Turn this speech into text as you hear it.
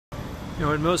You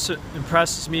know, what most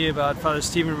impresses me about Father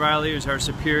Stephen Riley, who's our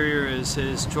superior, is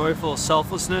his joyful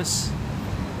selflessness.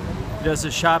 He does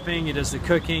the shopping, he does the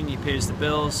cooking, he pays the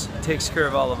bills, he takes care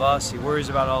of all of us, he worries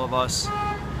about all of us.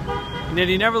 And yet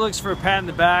he never looks for a pat in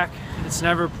the back. It's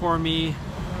never poor me,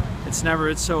 it's never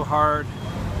it's so hard,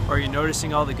 or you're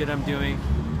noticing all the good I'm doing.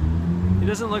 He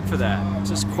doesn't look for that. It's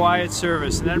just quiet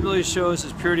service, and that really shows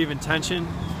his purity of intention.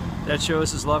 That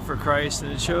shows his love for Christ,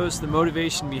 and it shows the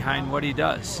motivation behind what he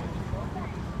does.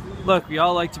 Look, we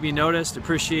all like to be noticed,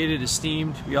 appreciated,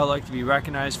 esteemed. We all like to be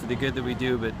recognized for the good that we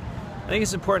do, but I think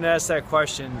it's important to ask that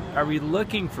question: are we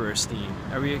looking for esteem?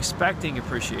 Are we expecting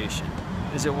appreciation?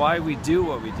 Is it why we do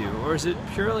what we do, or is it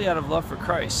purely out of love for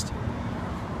Christ?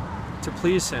 To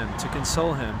please Him, to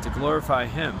console Him, to glorify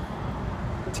Him,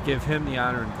 to give Him the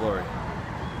honor and glory.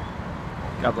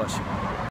 God bless you.